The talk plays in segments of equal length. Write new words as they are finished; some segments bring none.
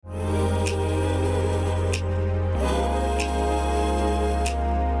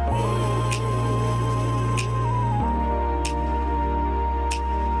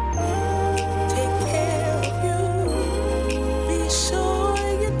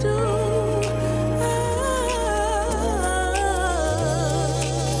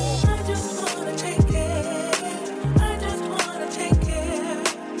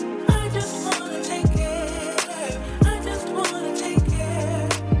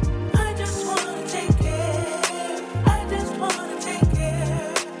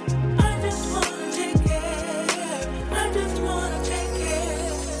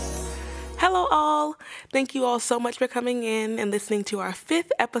Thank you all so much for coming in and listening to our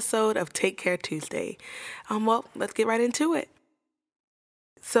 5th episode of Take Care Tuesday. Well, let's get right into it.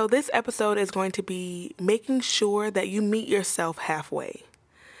 So this episode is going to be making sure that you meet yourself halfway.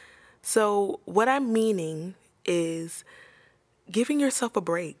 So what I'm meaning is giving yourself a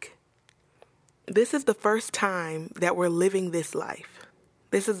break. This is the first time that we're living this life.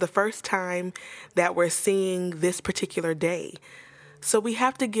 This is the first time that we're seeing this particular day. So we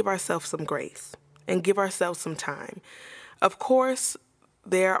have to give ourselves some grace and give ourselves some time. Of course,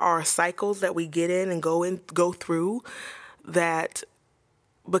 there are cycles that we get in and go through that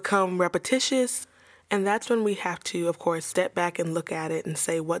become repetitious, and that's when we have to, of course, step back and look at it and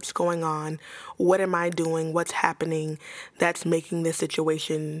say, what's going on? What am I doing? What's happening that's making this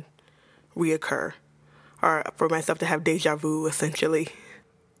situation reoccur? Or for myself to have deja vu, essentially.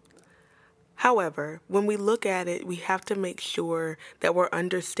 However, when we look at it, we have to make sure that we're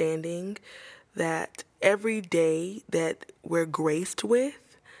understanding that every day that we're graced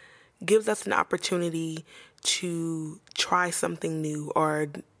with gives us an opportunity to try something new or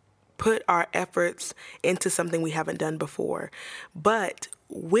put our efforts into something we haven't done before. But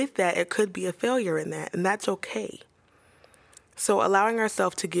with that, it could be a failure in that, and that's okay. So allowing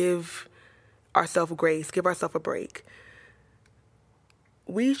ourselves to give ourselves grace, give ourselves a break.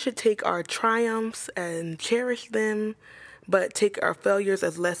 We should take our triumphs and cherish them, but take our failures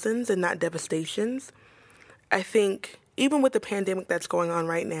as lessons and not devastations. I think even with the pandemic that's going on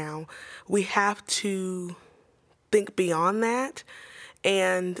right now, we have to think beyond that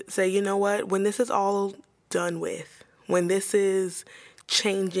and say, you know what, when this is all done with, when this is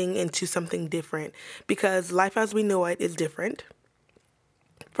changing into something different, because life as we know it is different.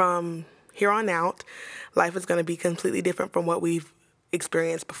 From here on out, life is going to be completely different from what we've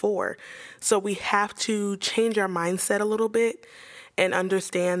experienced before. So we have to change our mindset a little bit and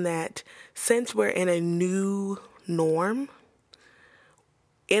understand that since we're in a new norm,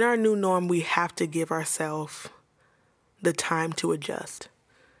 in our new norm, we have to give ourselves the time to adjust.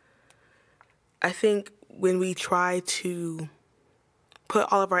 I think when we try to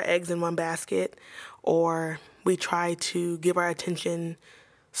put all of our eggs in one basket, or we try to give our attention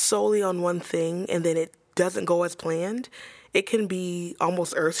solely on one thing and then it doesn't go as planned, it can be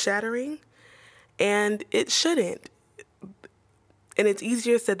almost earth-shattering, and it shouldn't. And it's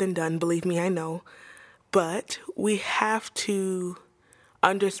easier said than done, believe me, I know. But we have to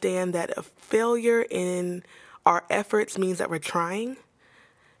understand that a failure in our efforts means that we're trying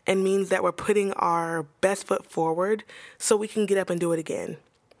and means that we're putting our best foot forward so we can get up and do it again.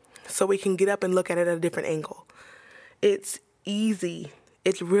 So we can get up and look at it at a different angle. It's easy.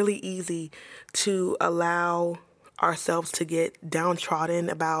 It's really easy to allow ourselves to get downtrodden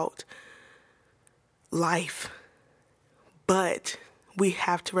about life. But we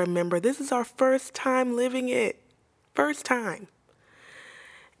have to remember this is our first time living it. First time.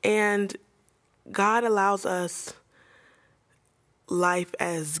 And God allows us life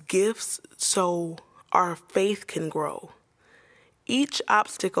as gifts so our faith can grow. Each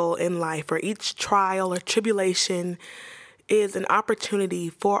obstacle in life or each trial or tribulation is an opportunity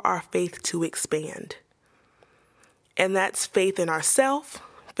for our faith to expand. And that's faith in ourselves,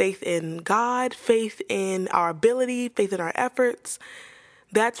 faith in God, faith in our ability, faith in our efforts.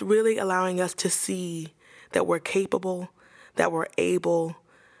 That's really allowing us to see that we're capable, that we're able,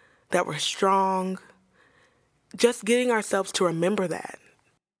 that we're strong. Just getting ourselves to remember that.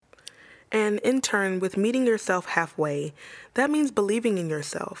 And in turn, with meeting yourself halfway, that means believing in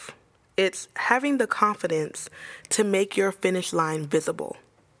yourself. It's having the confidence to make your finish line visible.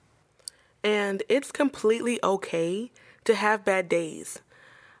 And it's completely okay to have bad days.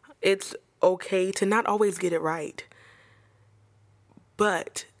 It's okay to not always get it right.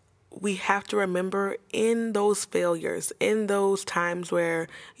 But we have to remember in those failures, in those times where,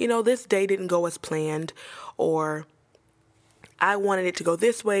 this day didn't go as planned, or I wanted it to go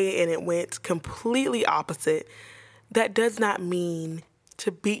this way and it went completely opposite, that does not mean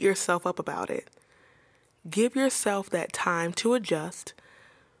to beat yourself up about it. Give yourself that time to adjust,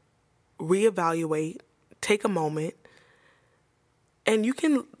 reevaluate, take a moment, and you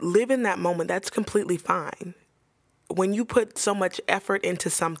can live in that moment. That's completely fine. When you put so much effort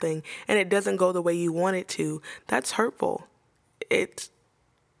into something and it doesn't go the way you want it to, that's hurtful. It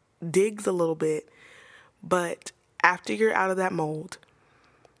digs a little bit. But after you're out of that mold,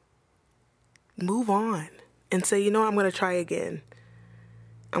 move on and say, I'm going to try again.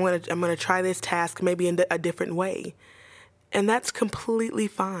 I'm going to try this task maybe in a different way. And that's completely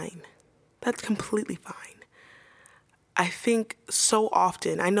fine. That's completely fine. I think so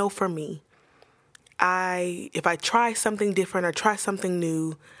often, I know for me, if I try something different or try something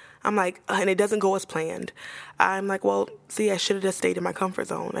new, I'm like, and it doesn't go as planned. I'm like, well, see, I should have just stayed in my comfort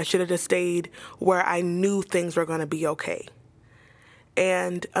zone. I should have just stayed where I knew things were going to be okay.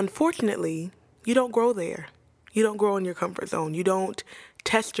 And unfortunately, you don't grow there. You don't grow in your comfort zone. You don't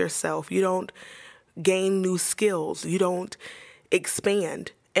test yourself. You don't gain new skills. You don't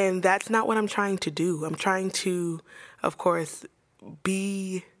expand. And that's not what I'm trying to do. I'm trying to, of course,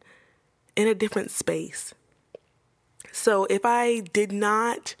 be in a different space. So if I did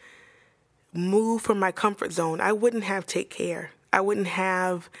not move from my comfort zone, I wouldn't have Take Care. I wouldn't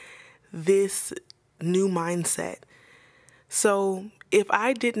have this new mindset. So if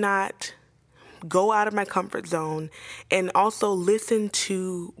I did not go out of my comfort zone and also listen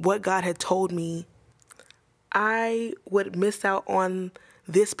to what God had told me, I would miss out on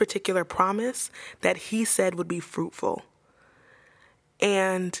this particular promise that He said would be fruitful.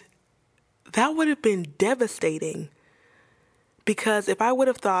 And that would have been devastating, because if I would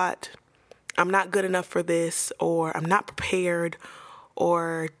have thought, I'm not good enough for this, or I'm not prepared,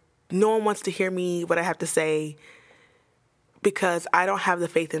 or no one wants to hear me, what I have to say, because I don't have the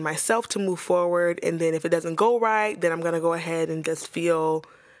faith in myself to move forward, and then if it doesn't go right, then I'm going to go ahead and just feel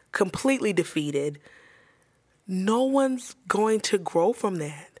completely defeated. No one's going to grow from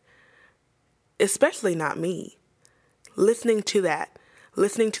that, especially not me. Listening to that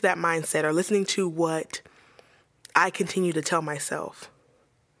mindset, or listening to what I continue to tell myself.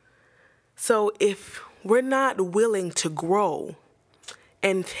 So if we're not willing to grow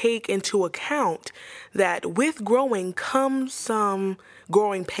and take into account that with growing comes some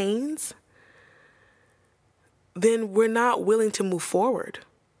growing pains, then we're not willing to move forward.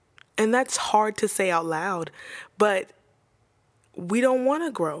 And that's hard to say out loud, but we don't want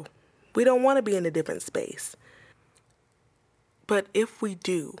to grow. We don't want to be in a different space. But if we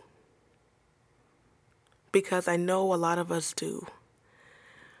do, because I know a lot of us do,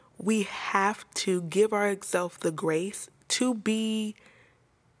 we have to give ourselves the grace to be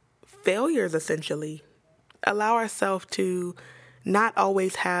failures, essentially. Allow ourselves to not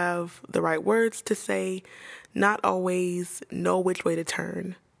always have the right words to say, not always know which way to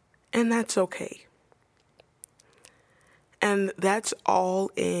turn. And that's okay. And that's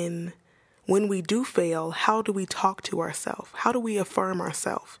all in when we do fail, how do we talk to ourselves? How do we affirm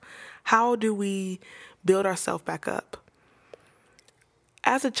ourselves? How do we build ourselves back up?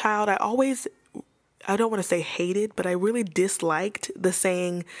 As a child, I don't want to say hated, but I really disliked the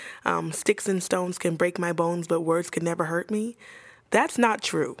saying, sticks and stones can break my bones, but words can never hurt me. That's not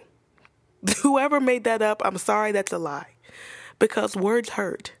true. Whoever made that up, I'm sorry, that's a lie. Because words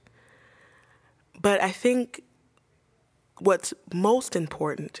hurt. But I think what's most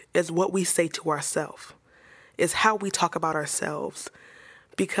important is what we say to ourselves, is how we talk about ourselves.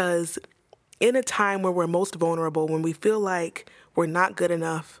 Because in a time where we're most vulnerable, when we feel like we're not good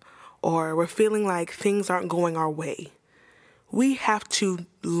enough, or we're feeling like things aren't going our way, we have to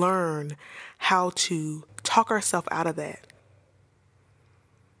learn how to talk ourselves out of that.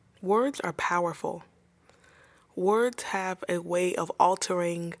 Words are powerful. Words have a way of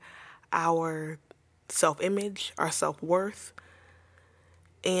altering our self-image, our self-worth,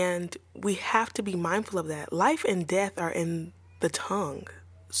 and we have to be mindful of that. Life and death are in the tongue.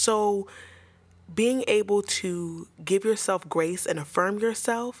 So being able to give yourself grace and affirm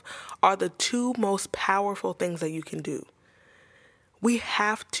yourself are the two most powerful things that you can do. We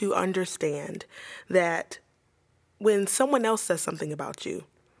have to understand that when someone else says something about you,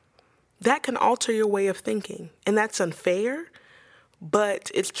 that can alter your way of thinking. And that's unfair,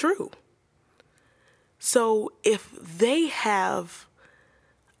 but it's true. So if they have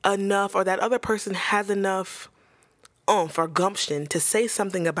enough, or that other person has enough oomph or gumption to say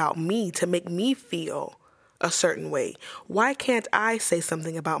something about me to make me feel a certain way, why can't I say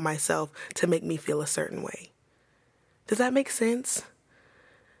something about myself to make me feel a certain way? Does that make sense?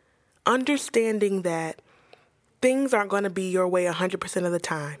 Understanding that things aren't going to be your way 100% of the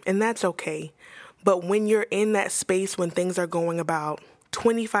time, and that's okay. But when you're in that space when things are going about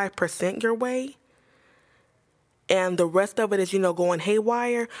 25% your way, and the rest of it is, going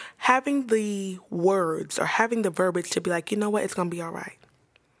haywire, having the words or having the verbiage to be like, you know what, it's going to be all right.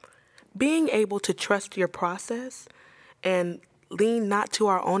 Being able to trust your process and lean not to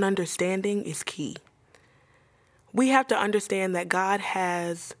our own understanding is key. We have to understand that God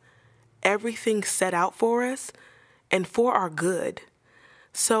has everything set out for us and for our good.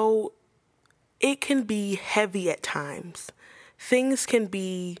 So it can be heavy at times. Things can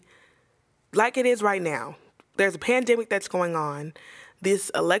be like it is right now. There's a pandemic that's going on.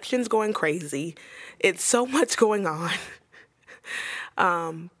 This election's going crazy. It's so much going on.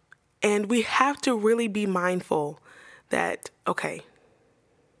 And we have to really be mindful that, okay,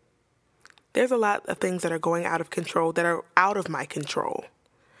 There's a lot of things that are going out of control that are out of my control.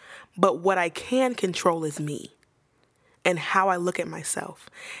 But what I can control is me and how I look at myself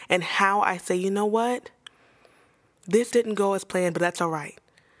and how I say, you know what? This didn't go as planned, but that's all right.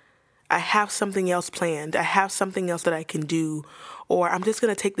 I have something else planned. I have something else that I can do. Or I'm just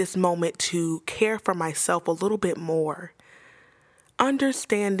going to take this moment to care for myself a little bit more.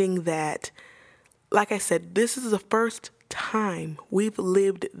 Understanding that, like I said, this is the first time we've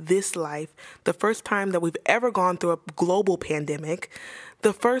lived this life, the first time that we've ever gone through a global pandemic,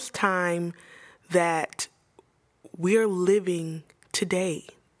 the first time that we're living today,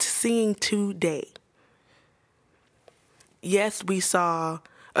 seeing today. Yes, we saw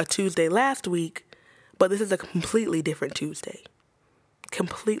a Tuesday last week, but this is a completely different Tuesday.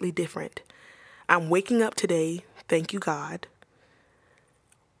 Completely different. I'm waking up today, thank you God,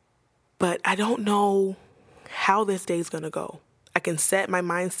 but I don't know how this day is going to go. I can set my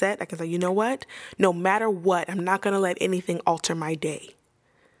mindset. I can say, you know what? No matter what, I'm not going to let anything alter my day.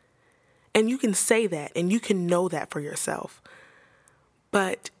 And you can say that and you can know that for yourself.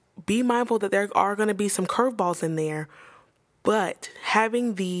 But be mindful that there are going to be some curveballs in there. But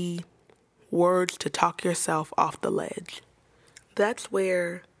having the words to talk yourself off the ledge, that's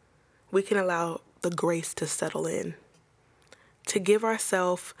where we can allow the grace to settle in. To give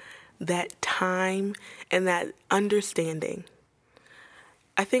ourselves that time and that understanding.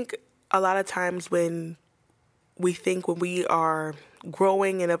 I think a lot of times when we are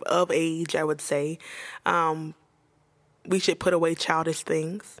growing and of age, I would say, we should put away childish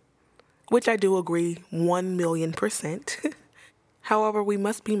things, which I do agree 1,000,000%. However, we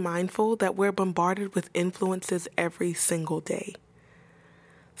must be mindful that we're bombarded with influences every single day.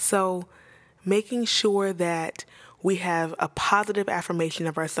 So making sure that we have a positive affirmation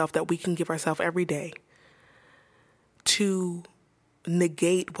of ourselves that we can give ourselves every day to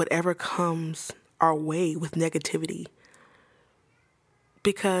negate whatever comes our way with negativity.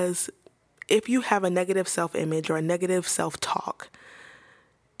 Because if you have a negative self-image or a negative self-talk,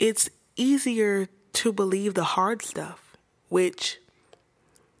 it's easier to believe the hard stuff, which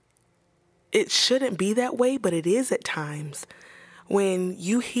it shouldn't be that way, but it is at times. When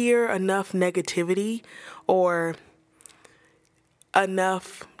you hear enough negativity or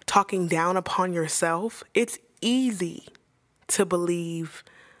enough talking down upon yourself, it's easy to believe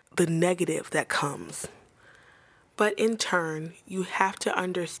the negative that comes. But in turn, you have to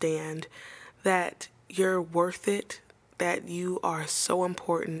understand that you're worth it, that you are so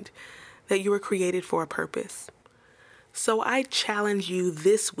important, that you were created for a purpose. So I challenge you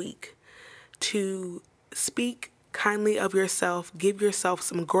this week to speak kindly of yourself, give yourself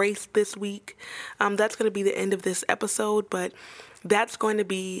some grace this week. That's going to be the end of this episode, but that's going to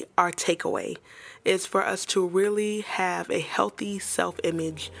be our takeaway, is for us to really have a healthy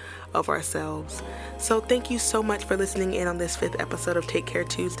self-image of ourselves. So thank you so much for listening in on this 5th episode of Take Care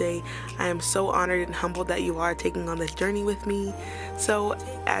Tuesday. I am so honored and humbled that you are taking on this journey with me. So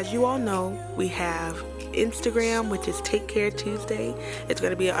as you all know, we have Instagram, which is Take Care Tuesday. It's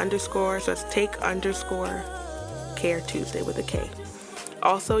going to be an underscore, so it's Take_Care Tuesday with a K.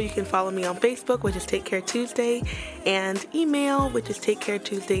 Also, you can follow me on Facebook, which is Take Care Tuesday, and email, which is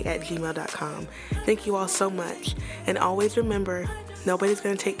takecaretuesday@gmail.com. Thank you all so much. And always remember, nobody's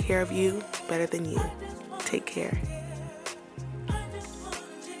going to take care of you better than you. Take care.